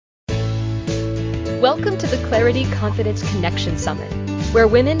Welcome to the Clarity Confidence Connection Summit, where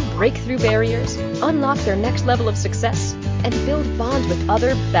women break through barriers, unlock their next level of success, and build bonds with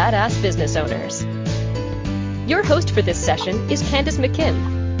other badass business owners. Your host for this session is Candace McKim.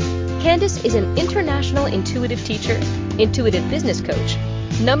 Candace is an international intuitive teacher, intuitive business coach,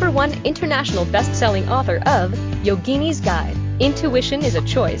 #1 international best-selling author of Yogini's Guide, Intuition is a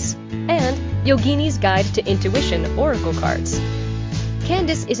Choice, and Yogini's Guide to Intuition Oracle Cards.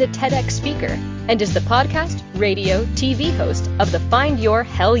 Candace is a TEDx speaker and is the podcast, radio, TV host of the Find Your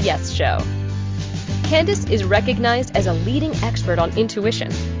Hell Yes show. Candace is recognized as a leading expert on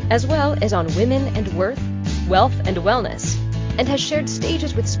intuition, as well as on women and worth, wealth and wellness, and has shared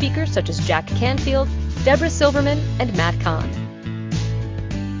stages with speakers such as Jack Canfield, Deborah Silverman, and Matt Kahn.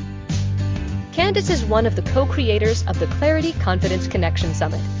 Candace is one of the co-creators of the Clarity Confidence Connection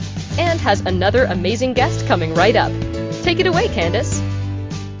Summit and has another amazing guest coming right up. Take it away, Candace.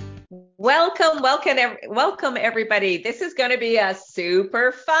 Welcome, everybody. This is going to be a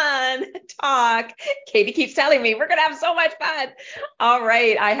super fun talk. Katie keeps telling me we're going to have so much fun. All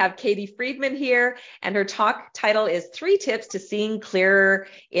right. I have Katie Friedman here, and her talk title is 3 Tips to Seeing Clearer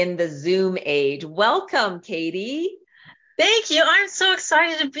in the Zoom Age. Welcome, Katie. Thank you. I'm so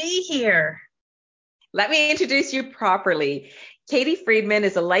excited to be here. Let me introduce you properly. Katie Friedman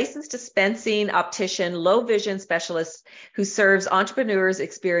is a licensed dispensing optician, low vision specialist who serves entrepreneurs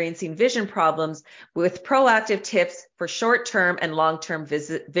experiencing vision problems with proactive tips for short-term and long-term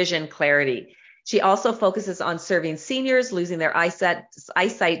vision clarity. She also focuses on serving seniors losing their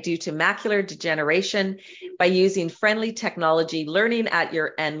eyesight due to macular degeneration by using friendly technology, learning at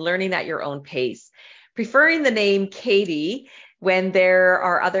your own pace. Preferring the name Katie when there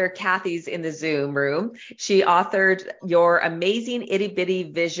are other Kathys in the Zoom room, she authored Your Amazing Itty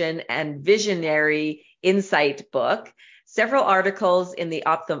Bitty Vision and Visionary Insight book, several articles in the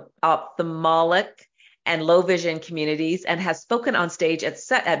ophthalmic and low vision communities, and has spoken on stage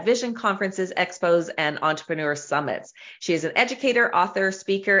at vision conferences, expos, and entrepreneur summits. She is an educator, author,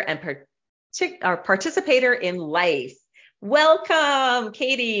 speaker, and participator in life. Welcome,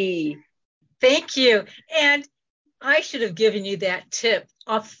 Katie. Thank you. And I should have given you that tip.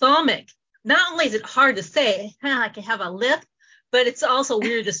 Ophthalmic. Not only is it hard to say, I can have a lip, but it's also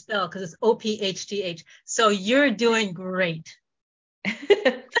weird to spell because it's O-P-H-T-H. So you're doing great.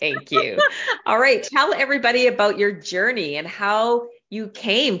 Thank you. All right. Tell everybody about your journey and how you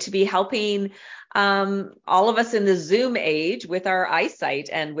came to be helping all of us in the Zoom age with our eyesight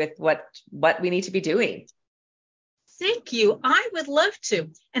and with what we need to be doing. Thank you. I would love to.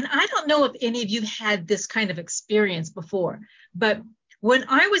 And I don't know if any of you had this kind of experience before, but when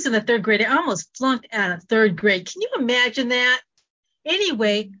I was in the 3rd grade, I almost flunked out of 3rd grade. Can you imagine that?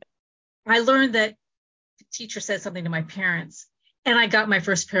 Anyway, I learned that the teacher said something to my parents, and I got my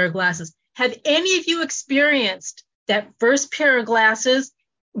first pair of glasses. Have any of you experienced that first pair of glasses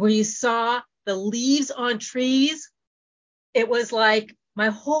where you saw the leaves on trees? It was like my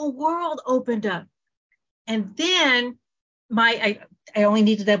whole world opened up. And then I only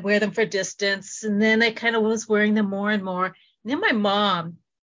needed to wear them for distance. And then I kind of was wearing them more and more. And then my mom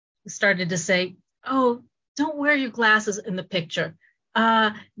started to say, oh, don't wear your glasses in the picture.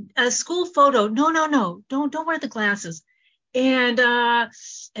 A school photo. No. Don't wear the glasses. And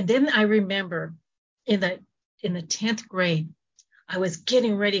then I remember in the 10th grade, I was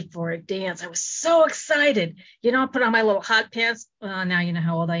getting ready for a dance. I was so excited. I put on my little hot pants. Now you know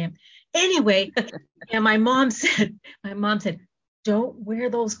how old I am. Anyway, and my mom said, don't wear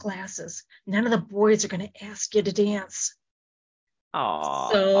those glasses. None of the boys are going to ask you to dance.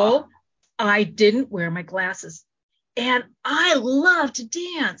 Aww. So I didn't wear my glasses. And I love to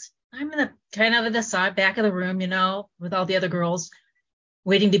dance. I'm in the kind of in the side back of the room, with all the other girls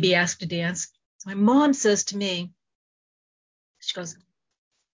waiting to be asked to dance. So my mom says to me, she goes,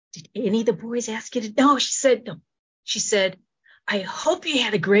 did any of the boys ask you to? No, she said, no. She said, I hope you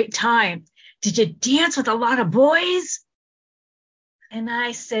had a great time. Did you dance with a lot of boys? And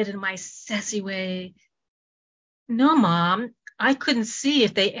I said in my sassy way, no, Mom, I couldn't see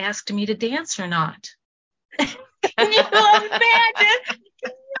if they asked me to dance or not. Can you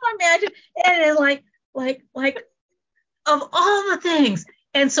imagine? And it's like of all the things.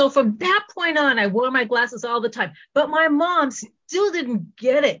 And so from that point on, I wore my glasses all the time. But my mom still didn't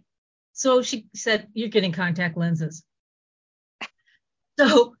get it. So she said, you're getting contact lenses.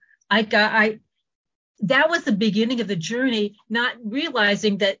 So that was the beginning of the journey, not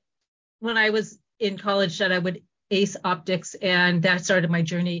realizing that when I was in college that I would ace optics, and that started my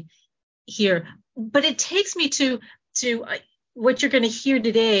journey here. But it takes me to what you're going to hear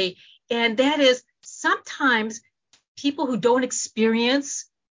today, and that is sometimes people who don't experience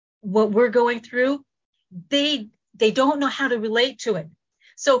what we're going through they don't know how to relate to it.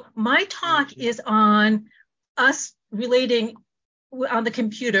 So my talk is on us relating on the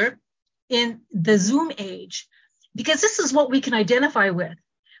computer in the Zoom age, because this is what we can identify with.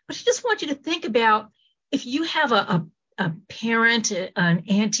 But I just want you to think about if you have a parent, an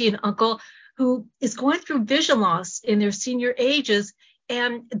auntie, an uncle who is going through vision loss in their senior ages,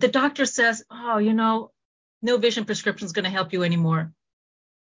 and the doctor says, oh, no vision prescription is going to help you anymore.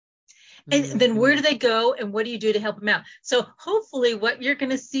 And then where do they go, and what do you do to help them out? So hopefully what you're going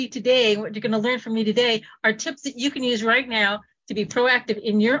to see today, what you're going to learn from me today, are tips that you can use right now to be proactive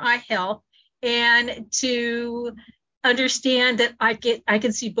in your eye health and to understand that I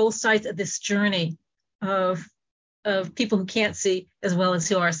can see both sides of this journey of people who can't see as well as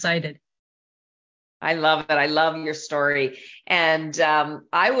who are sighted. I love it. I love your story. And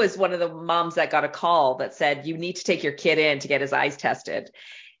I was one of the moms that got a call that said, you need to take your kid in to get his eyes tested.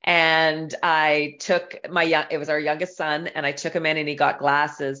 And I took it was our youngest son, and I took him in and he got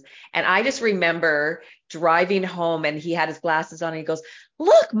glasses. And I just remember driving home and he had his glasses on and he goes,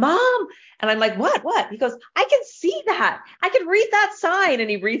 look, Mom. And I'm like, what? He goes, I can see that. I can read that sign.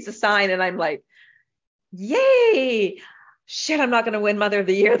 And he reads the sign and I'm like, yay. Shit, I'm not going to win Mother of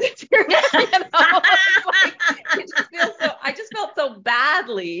the Year this year. I just felt so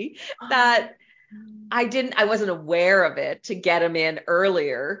badly that I wasn't aware of it to get him in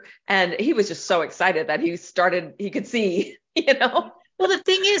earlier. And he was just so excited that he could see, Well, the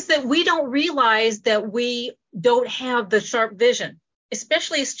thing is that we don't realize that we don't have the sharp vision,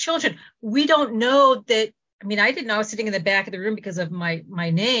 especially as children. We don't know that. I mean, I didn't know I was sitting in the back of the room because of my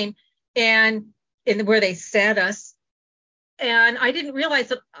name and where they sat us. And I didn't realize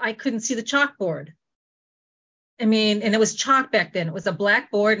that I couldn't see the chalkboard. I mean, and it was chalk back then. It was a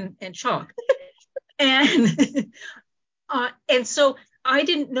blackboard and chalk. And so I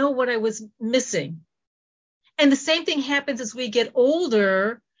didn't know what I was missing. And the same thing happens as we get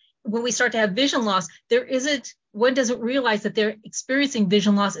older. When we start to have vision loss, one doesn't realize that they're experiencing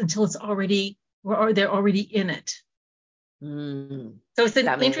vision loss until they're already in it. So it's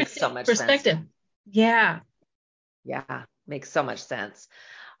an interesting perspective. Sense. Yeah. Yeah, makes so much sense.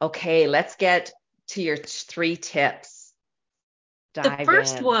 Okay, let's get to your 3 tips. The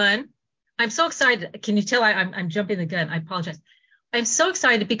first one, I'm so excited. Can you tell I'm jumping the gun? I apologize. I'm so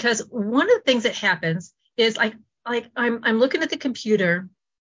excited because one of the things that happens is I'm looking at the computer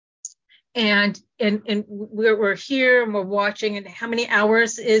and we're here and we're watching, and how many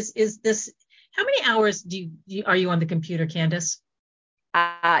hours is this? How many hours are you on the computer, Candace?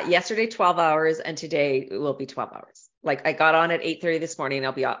 Yesterday 12 hours, and today it will be 12 hours. Like I got on at 8:30 this morning,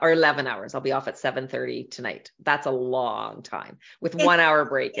 I'll be off, or 11 hours. I'll be off at 7:30 tonight. That's a long time with 1 hour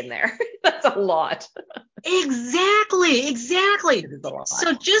break in there. That's a lot. Exactly.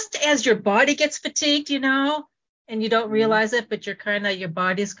 So just as your body gets fatigued, and you don't realize it, but your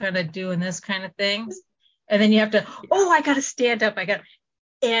body's kind of doing this kind of things. And then you have to, I got to stand up.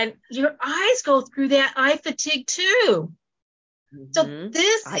 And your eyes go through that eye fatigue too. So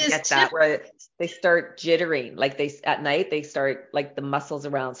I get that, where they start jittering, at night they start, like the muscles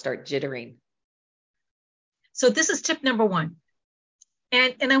around start jittering. So this is tip number 1.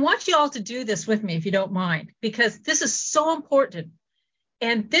 And I want you all to do this with me if you don't mind, because this is so important.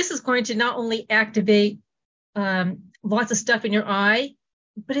 And this is going to not only activate lots of stuff in your eye,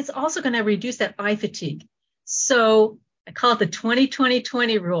 but it's also going to reduce that eye fatigue. So I call it the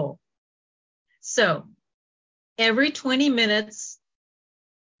 20-20-20 rule. So every 20 minutes,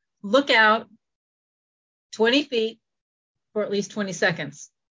 look out 20 feet for at least 20 seconds.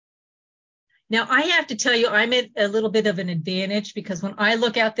 Now, I have to tell you, I'm at a little bit of an advantage because when I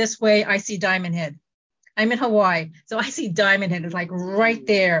look out this way, I see Diamond Head. I'm in Hawaii, so I see Diamond Head. It's like right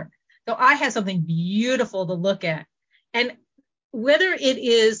there. So I have something beautiful to look at. And whether it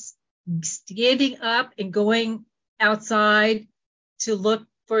is standing up and going outside to look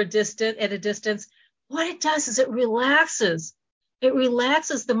at a distance, what it does is it relaxes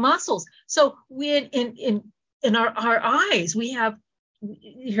the muscles. So when in our eyes,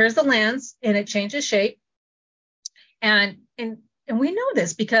 here's the lens and it changes shape. And we know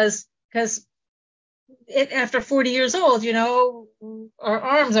this because after 40 years old, our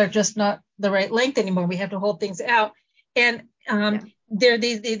arms are just not the right length anymore. We have to hold things out. And there are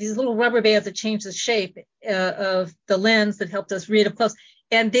these little rubber bands that change the shape of the lens that helped us read up close.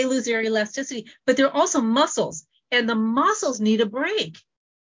 And they lose their elasticity. But they're also muscles. And the muscles need a break.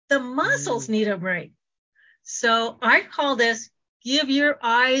 So I call this, give your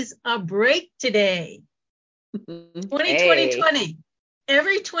eyes a break today. 20-20-20.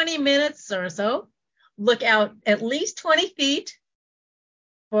 Every 20 minutes or so, look out at least 20 feet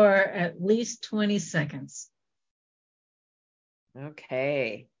for at least 20 seconds.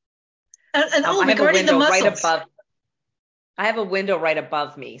 Okay. And I have a regarding the window right muscles. above. I have a window right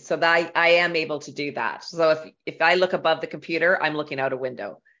above me, so that I am able to do that. So if I look above the computer, I'm looking out a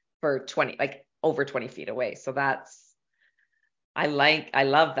window for 20, like over 20 feet away. So I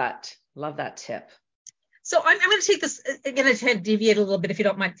love that. Love that tip. So I'm going to take this, I'm going to deviate a little bit if you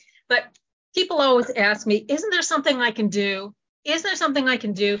don't mind. But people always ask me, isn't there something I can do? Is there something I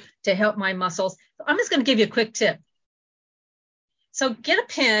can do to help my muscles? I'm just going to give you a quick tip. So get a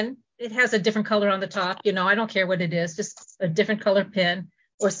pen. It has a different color on the top. I don't care what it is, just a different color pen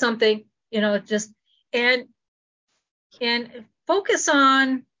or something, just and focus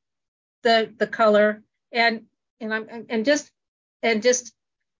on the color and just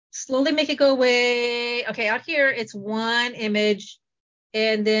slowly make it go away. Okay, out here it's one image,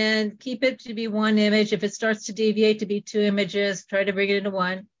 and then keep it to be one image. If it starts to deviate to be two images, try to bring it into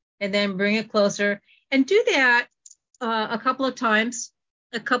one, and then bring it closer. And do that a couple of times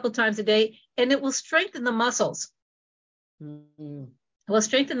a day, and it will strengthen the muscles. Mm-hmm. It will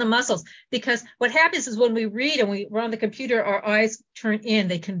strengthen the muscles, because what happens is when we read and we're on the computer, our eyes turn in,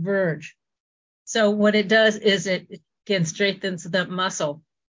 they converge. So what it does is it again strengthens the muscle.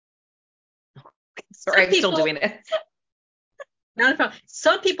 Sorry, I'm still doing it. Not a problem.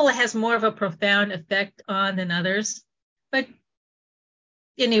 Some people it has more of a profound effect on than others, but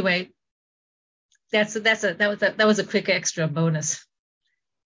anyway, that was a quick extra bonus.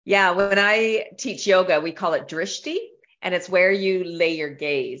 Yeah, when I teach yoga, we call it drishti, and it's where you lay your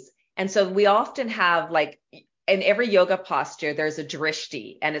gaze. And so we often have, like, in every yoga posture, there's a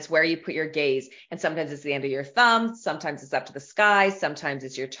drishti, and it's where you put your gaze. And sometimes it's the end of your thumb, sometimes it's up to the sky, sometimes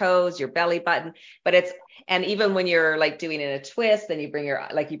it's your toes, your belly button. And even when you're like doing in a twist, then you bring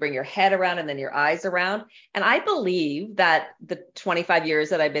your head around and then your eyes around. And I believe that the 25 years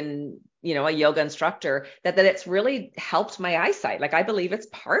that I've been, a yoga instructor, that it's really helped my eyesight. Like, I believe it's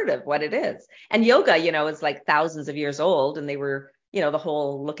part of what it is. And yoga, is like thousands of years old, and they were, the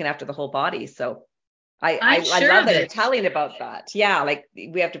whole looking after the whole body. So I love that you're telling about that. Yeah, like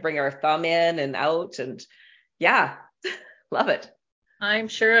we have to bring our thumb in and out, and yeah, love it. I'm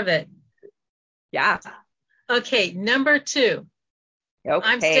sure of it. Yeah. Okay, number 2. Okay,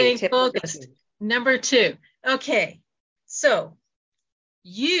 I'm staying focused. Number 2. Okay, so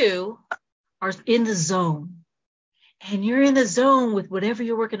you are in the zone, and you're in the zone with whatever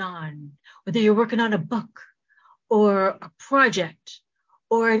you're working on, whether you're working on a book or a project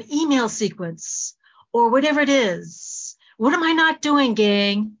or an email sequence or whatever it is. What am I not doing,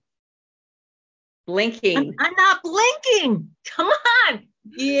 gang? Blinking. I'm not blinking. Come on.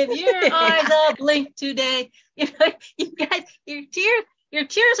 Give your eyes a blink today. You guys, your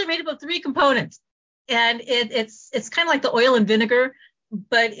tears are made up of 3 components. And it's kind of like the oil and vinegar,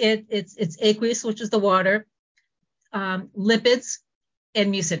 but it's aqueous, which is the water, lipids,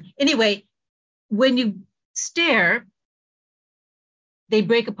 and mucin. Anyway, when you stare, they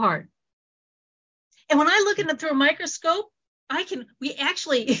break apart. And when I look at them through a microscope, we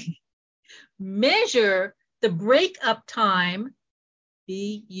actually measure the breakup time,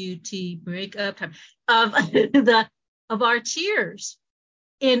 BUT, breakup time of our tears.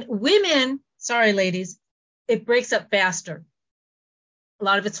 In women, sorry ladies, it breaks up faster. A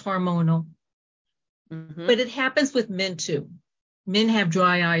lot of it's hormonal. Mm-hmm. But it happens with men too. Men have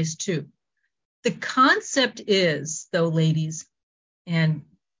dry eyes too. The concept is, though, ladies and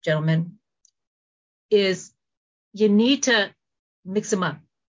gentlemen, is you need to mix them up.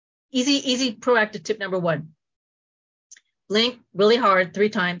 Easy proactive tip number 1. Blink really hard 3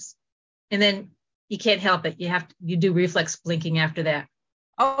 times, and then you can't help it. You do reflex blinking after that.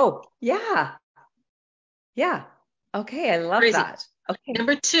 Oh, yeah. Yeah. Okay, I love that. Okay.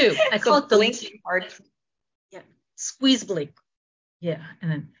 Number 2, I call it the blinking hard. Yeah, squeeze blink. Yeah, and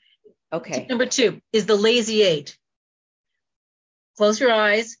then okay. Tip number 2 is the lazy 8. Close your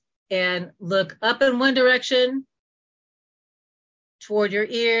eyes and look up in one direction, toward your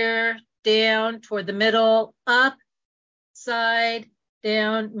ear, down, toward the middle, up, side,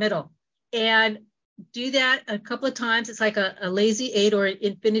 down, middle. And do that a couple of times. It's like a lazy 8 or an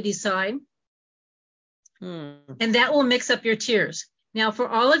infinity sign. And that will mix up your tears. Now, for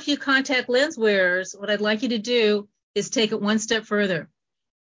all of you contact lens wearers, what I'd like you to do is take it one step further.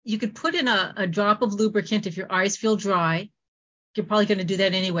 You could put in a drop of lubricant if your eyes feel dry. You're probably going to do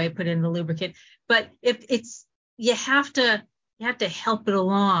that anyway, put in the lubricant. But if you have to help it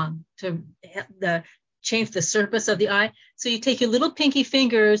along to change the surface of the eye. So you take your little pinky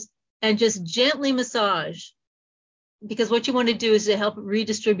fingers and just gently massage, because what you want to do is to help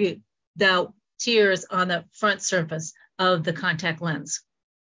redistribute the tears on the front surface of the contact lens.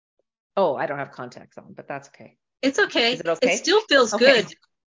 Oh, I don't have contacts on, but that's okay. It's okay. Is it okay? It still feels Okay. good.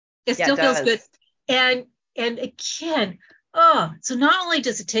 It Yeah, still it feels good. does. And again, so not only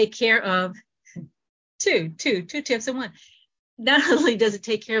does it take care of two tips in one. Not only does it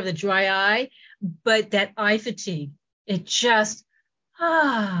take care of the dry eye, but that eye fatigue. It just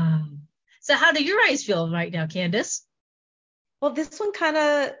So how do your eyes feel right now, Candace? Well, this one kind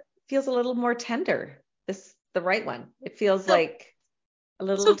of feels a little more tender. The right one. It feels So like a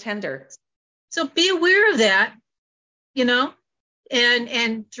little so tender. so be aware of that, you know,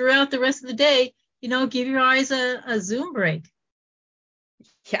 and throughout the rest of the day, give your eyes a Zoom break.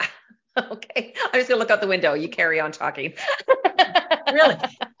 Yeah. Okay. I'm just gonna look out the window. You carry on talking. Really.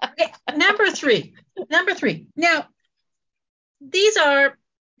 Okay, number three. Now, these are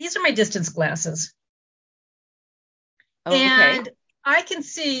my distance glasses. Okay. And I can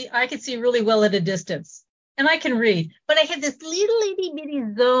see really well at a distance. And I can read, but I have this little itty bitty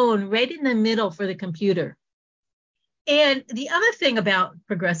zone right in the middle for the computer. And the other thing about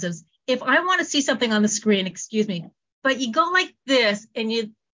progressives, if I want to see something on the screen, excuse me, but you go like this and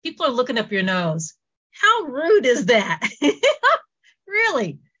people are looking up your nose. How rude is that?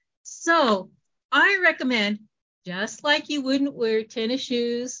 Really? So I recommend, just like you wouldn't wear tennis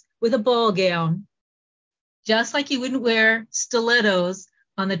shoes with a ball gown, just like you wouldn't wear stilettos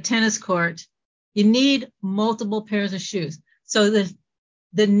on the tennis court, you need multiple pairs of shoes. So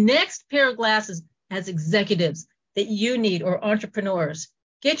the next pair of glasses as executives that you need, or entrepreneurs,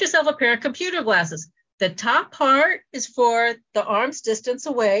 get yourself a pair of computer glasses. The top part is for the arm's distance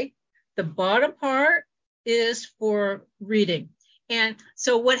away. The bottom part is for reading. And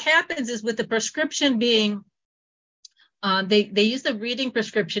so what happens is, with the prescription being, they use the reading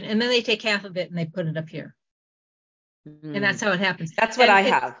prescription, and then they take half of it and they put it up here. And that's how it happens. That's what I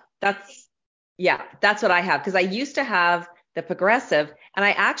have. That's what I have. Because I used to have the progressive, and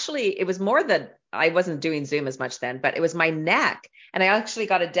it was more that I wasn't doing Zoom as much then, but it was my neck. And I actually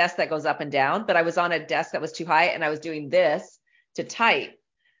got a desk that goes up and down, but I was on a desk that was too high, and I was doing this to type,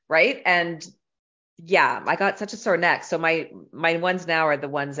 right? And yeah, I got such a sore neck. So my ones now are the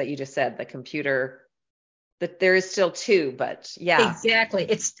ones that you just said, the computer. That there is still two, but yeah. Exactly.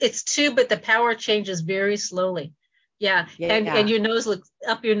 It's two, but the power changes very slowly. Yeah. And your nose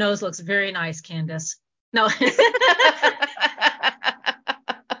looks very nice, Candace. No.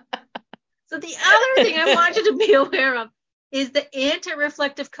 So the other thing I want you to be aware of is the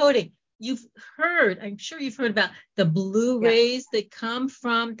anti-reflective coating. I'm sure you've heard about the blue rays that come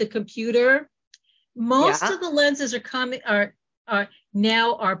from the computer. Most of the lenses are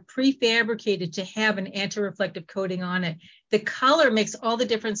prefabricated to have an anti-reflective coating on it. The color makes all the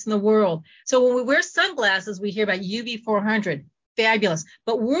difference in the world. So when we wear sunglasses, we hear about UV 400, fabulous.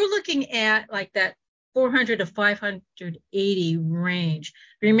 But we're looking at like that 400 to 580 range.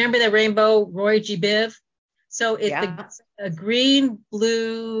 Remember the rainbow Roy G. Biv? So it's a green,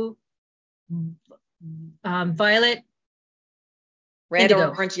 blue, violet, red,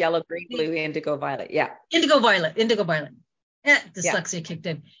 indigo. Orange, yellow, green, blue, indigo, violet. Yeah. Indigo violet. Dyslexia kicked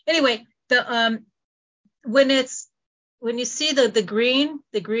in. Anyway, when you see the green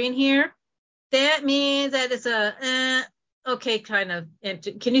here, that means that it's a okay kind of.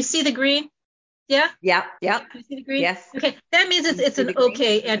 Can you see the green? Yeah. Yeah. Can you see the green? Yes. Okay, that means it's an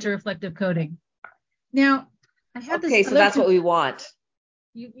okay anti-reflective coating. Now, I have this. Okay, so that's what we want.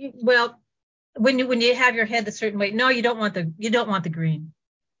 Well, when you have your head a certain way, no, you don't want the green.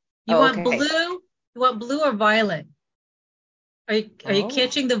 You want blue. You want blue or violet. Are you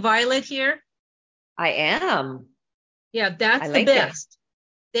catching the violet here? I am. Yeah, that's the best.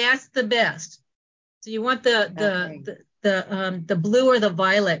 That's the best. So you want the blue or the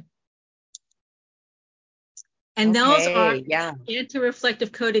violet. And those are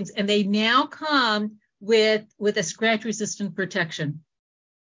anti-reflective coatings, and they now come with a scratch-resistant protection.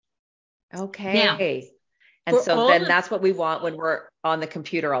 Okay. Now, and so then that's what we want when we're on the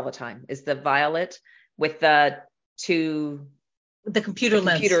computer all the time, is the violet with the computer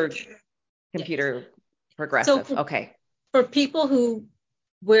lens. Computer progressive. So for people who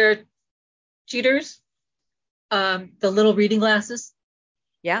wear cheaters, the little reading glasses,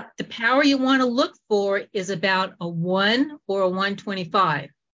 the power you want to look for is about a 1 or a 125.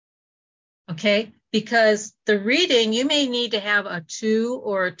 Okay, because the reading, you may need to have a 2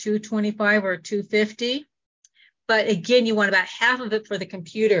 or a 225 or a 250, but again, you want about half of it for the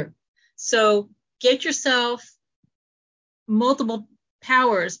computer. So get yourself multiple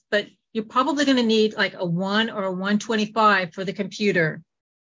powers, but you're probably going to need like a 1 or a 125 for the computer.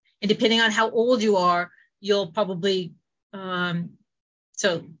 And depending on how old you are, you'll probably,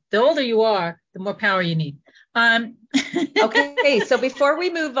 so the older you are, the more power you need. Okay, so before we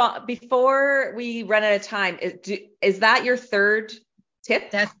move on, before we run out of time, is that your third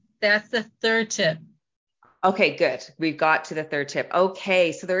tip? That's the third tip. Okay, good. We've got to the third tip.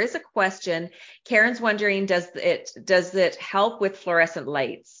 Okay, so there is a question. Karen's wondering, does it help with fluorescent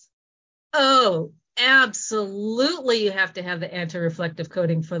lights? Oh, absolutely. You have to have the anti-reflective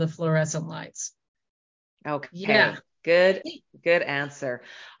coating for the fluorescent lights. Okay. Yeah. Good answer.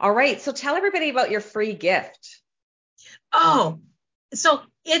 All right. So tell everybody about your free gift. Oh, so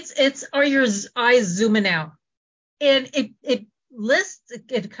it's are your eyes zooming out? And it lists,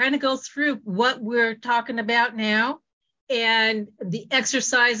 it kind of goes through what we're talking about now and the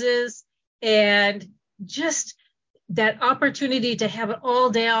exercises and just that opportunity to have it all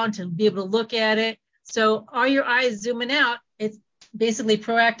down, to be able to look at it. So are your eyes zooming out? It's basically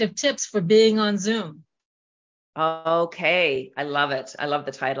proactive tips for being on Zoom. Okay. I love it. I love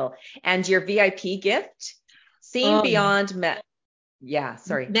the title. And your VIP gift, Seeing Beyond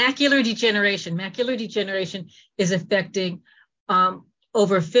Macular degeneration. Macular degeneration is affecting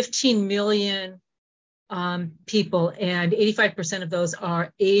over 15 million people, and 85% of those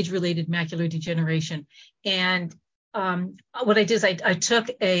are age-related macular degeneration. And what I did is I took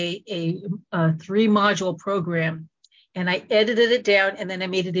a 3-module program and I edited it down, and then I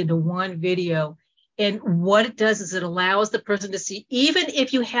made it into one video. And what it does is it allows the person to see, even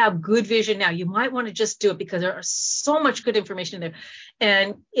if you have good vision now, you might want to just do it because there are so much good information in there.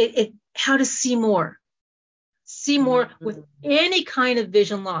 And it how to see more with any kind of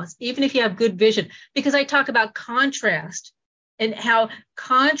vision loss, even if you have good vision, because I talk about contrast and how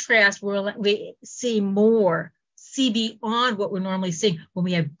contrast we see more, see beyond what we're normally seeing when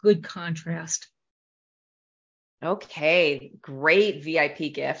we have good contrast. Okay, great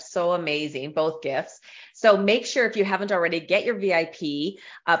VIP gift. So amazing, both gifts. So make sure, if you haven't already, get your VIP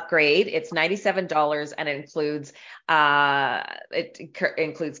upgrade. It's $97 and it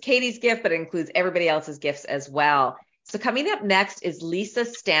includes Katie's gift, but it includes everybody else's gifts as well. So coming up next is Lisa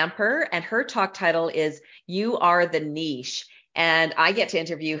Stamper, and her talk title is You Are the Niche. And I get to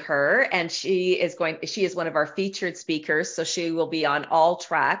interview her, and she is one of our featured speakers. So she will be on all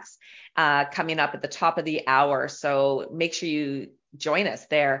tracks coming up at the top of the hour. So make sure you join us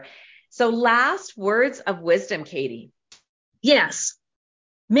there. So last words of wisdom, Katie. Yes.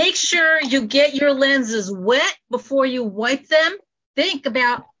 Make sure you get your lenses wet before you wipe them. Think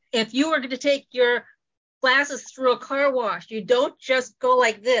about if you were going to take your glasses through a car wash, you don't just go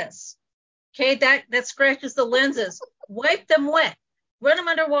like this. Okay, that scratches the lenses. Wipe them wet. Run them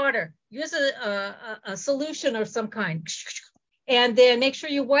under water. Use a solution of some kind. And then make sure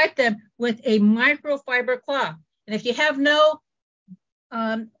you wipe them with a microfiber cloth. And if you have no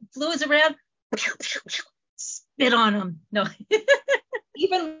fluids around, spit on them. No.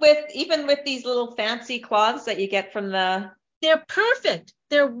 even with these little fancy cloths that you get from they're perfect.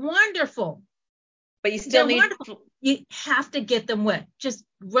 They're wonderful. But you still you have to get them wet. Just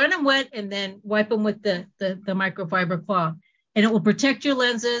run them wet and then wipe them with the microfiber cloth. And it will protect your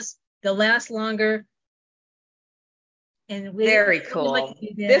lenses. They'll last longer. And very cool.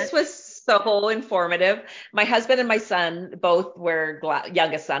 This was so informative. My husband and my son both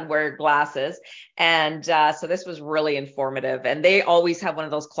youngest son wear glasses. And so this was really informative. And they always have one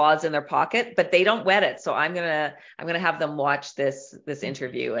of those cloths in their pocket, but they don't wet it. So I'm gonna have them watch this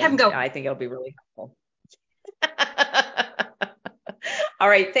interview. And I think it'll be really helpful. All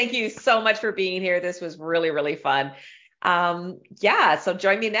right. Thank you so much for being here. This was really, really fun. So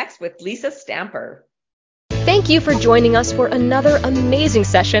join me next with Lisa Stamper. Thank you for joining us for another amazing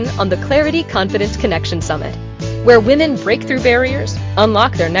session on the Clarity Confidence Connection Summit, where women break through barriers,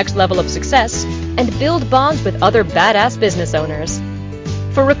 unlock their next level of success, and build bonds with other badass business owners.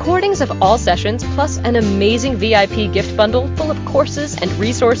 For recordings of all sessions, plus an amazing VIP gift bundle full of courses and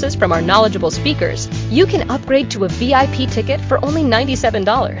resources from our knowledgeable speakers, you can upgrade to a VIP ticket for only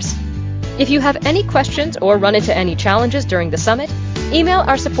 $97. If you have any questions or run into any challenges during the summit, email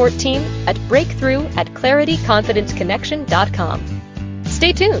our support team at breakthrough@clarityconfidenceconnection.com.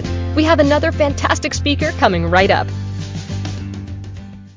 Stay tuned. We have another fantastic speaker coming right up.